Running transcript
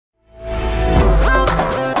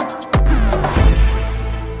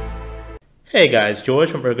Hey guys,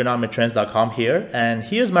 George from ergonomictrends.com here, and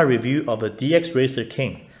here's my review of the DXRacer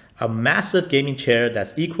King, a massive gaming chair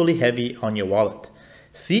that's equally heavy on your wallet.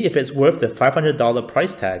 See if it's worth the $500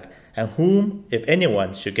 price tag and whom, if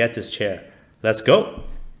anyone, should get this chair. Let's go!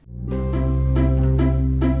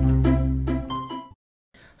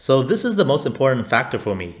 So this is the most important factor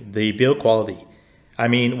for me, the build quality. I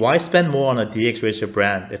mean, why spend more on a DXRacer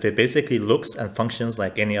brand if it basically looks and functions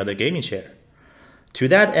like any other gaming chair? To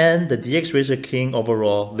that end, the DXRacer King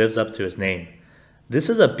overall lives up to its name. This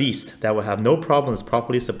is a beast that will have no problems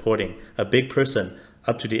properly supporting a big person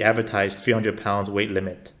up to the advertised 300 pounds weight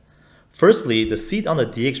limit. Firstly, the seat on the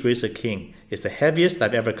DXRacer King is the heaviest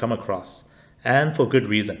I've ever come across, and for good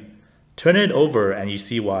reason. Turn it over and you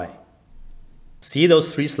see why. See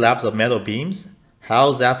those 3 slabs of metal beams?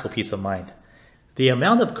 How's that for peace of mind? The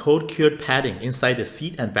amount of cold-cured padding inside the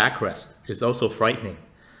seat and backrest is also frightening.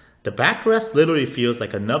 The backrest literally feels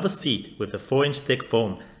like another seat with a 4-inch thick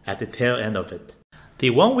foam at the tail end of it.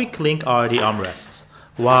 The one weak link are the armrests.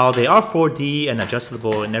 While they are 4D and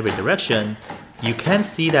adjustable in every direction, you can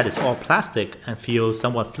see that it's all plastic and feels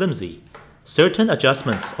somewhat flimsy. Certain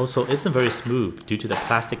adjustments also isn't very smooth due to the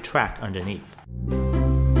plastic track underneath.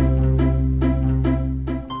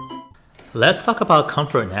 Let's talk about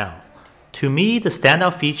comfort now. To me, the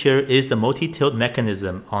standout feature is the multi-tilt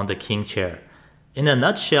mechanism on the King chair. In a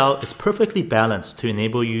nutshell, it's perfectly balanced to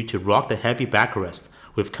enable you to rock the heavy backrest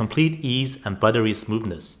with complete ease and buttery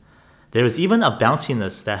smoothness. There is even a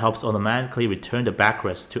bounciness that helps automatically return the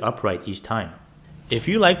backrest to upright each time. If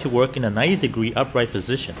you like to work in a 90-degree upright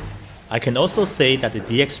position, I can also say that the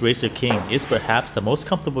DXRacer King is perhaps the most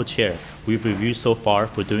comfortable chair we've reviewed so far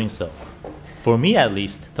for doing so. For me at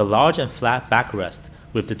least, the large and flat backrest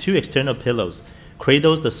with the 2 external pillows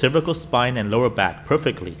cradles the cervical spine and lower back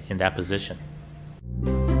perfectly in that position.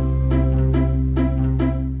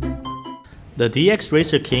 The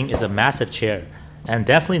DXRacer King is a massive chair, and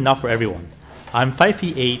definitely not for everyone. I'm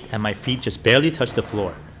 5'8" and my feet just barely touch the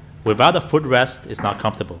floor. Without a footrest, it's not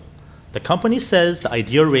comfortable. The company says the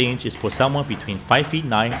ideal range is for someone between 5'9"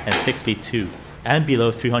 and 6'2", and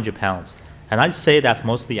below 300 pounds, and I'd say that's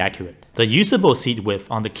mostly accurate. The usable seat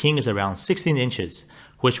width on the King is around 16 inches,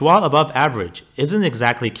 which while above average, isn't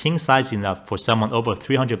exactly king size enough for someone over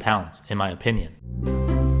 300 pounds, in my opinion.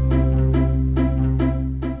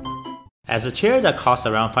 As a chair that costs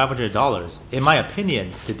around $500, in my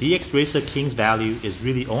opinion, the DXRacer King's value is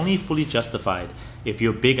really only fully justified if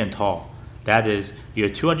you're big and tall. That is, you're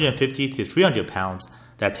 250 to 300 pounds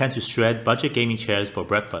that tend to shred budget gaming chairs for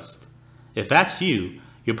breakfast. If that's you,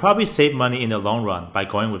 you'll probably save money in the long run by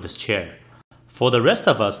going with this chair. For the rest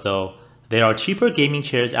of us though, there are cheaper gaming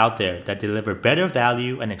chairs out there that deliver better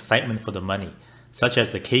value and excitement for the money, such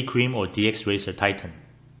as the K-Cream or DXRacer Titan.